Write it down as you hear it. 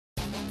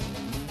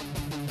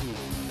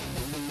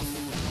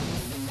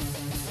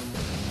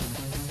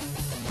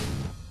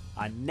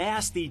A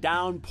nasty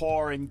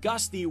downpour and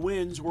gusty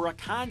winds were a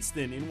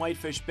constant in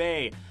Whitefish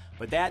Bay,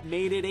 but that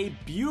made it a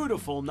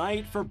beautiful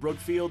night for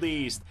Brookfield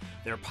East.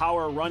 Their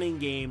power running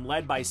game,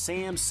 led by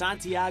Sam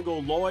Santiago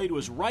Lloyd,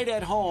 was right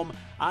at home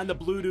on the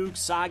Blue Duke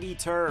soggy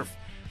turf.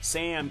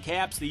 Sam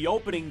caps the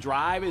opening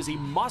drive as he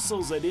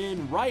muscles it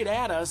in right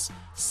at us,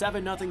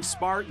 7-0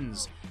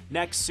 Spartans.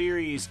 Next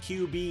series,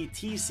 QB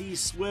TC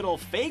Swiddle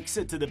fakes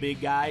it to the big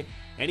guy,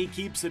 and he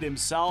keeps it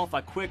himself,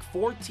 a quick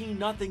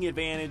 14-0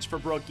 advantage for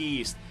Brook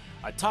East.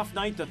 A tough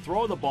night to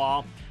throw the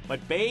ball,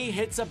 but Bay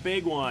hits a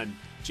big one.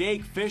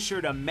 Jake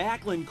Fisher to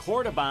Macklin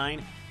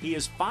Cordabine. He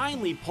is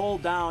finally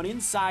pulled down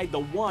inside the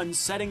one,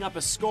 setting up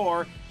a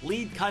score,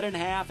 lead cut in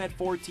half at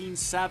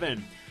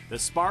 14-7. The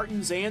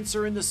Spartans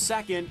answer in the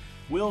second.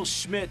 Will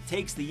Schmidt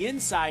takes the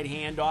inside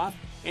handoff,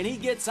 and he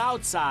gets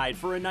outside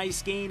for a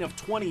nice gain of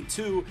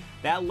 22.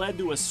 That led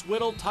to a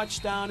Swiddle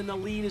touchdown, and the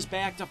lead is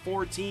back to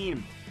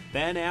 14.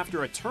 Then,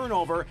 after a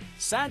turnover,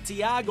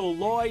 Santiago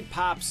Lloyd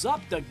pops up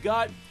the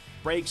gut,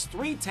 breaks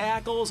 3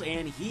 tackles,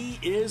 and he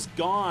is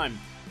gone.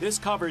 This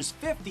covers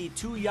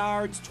 52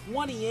 yards,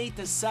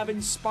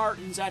 28-7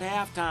 Spartans at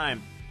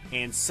halftime.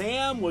 And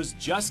Sam was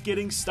just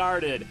getting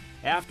started.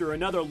 After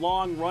another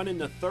long run in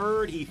the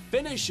third, he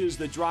finishes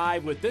the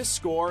drive with this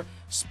score,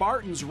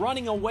 Spartans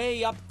running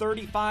away up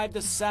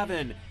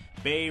 35-7.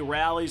 Bay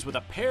rallies with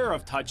a pair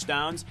of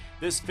touchdowns.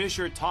 This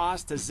Fisher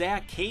toss to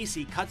Zach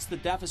Casey cuts the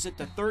deficit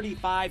to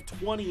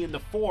 35-20 in the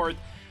fourth.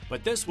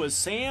 But this was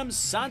Sam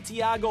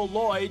Santiago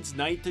Lloyd's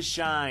night to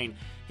shine.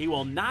 He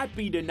will not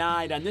be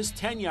denied on this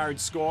 10-yard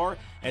score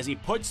as he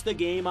puts the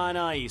game on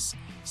ice.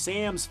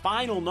 Sam's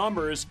final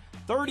numbers: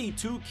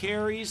 32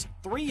 carries,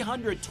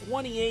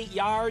 328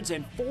 yards,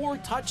 and 4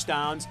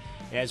 touchdowns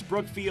as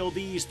Brookfield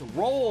East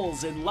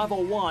rolls in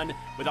level 1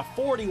 with a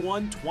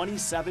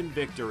 41-27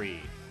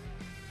 victory.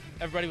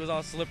 Everybody was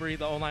all slippery.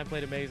 The O-line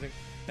played amazing,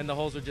 and the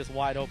holes were just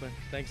wide open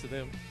thanks to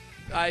them.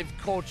 I've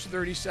coached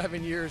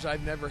 37 years.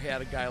 I've never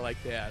had a guy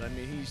like that. I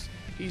mean,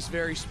 he's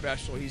very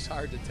special. He's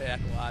hard to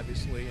tackle,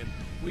 obviously, and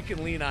we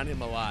can lean on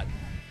him a lot.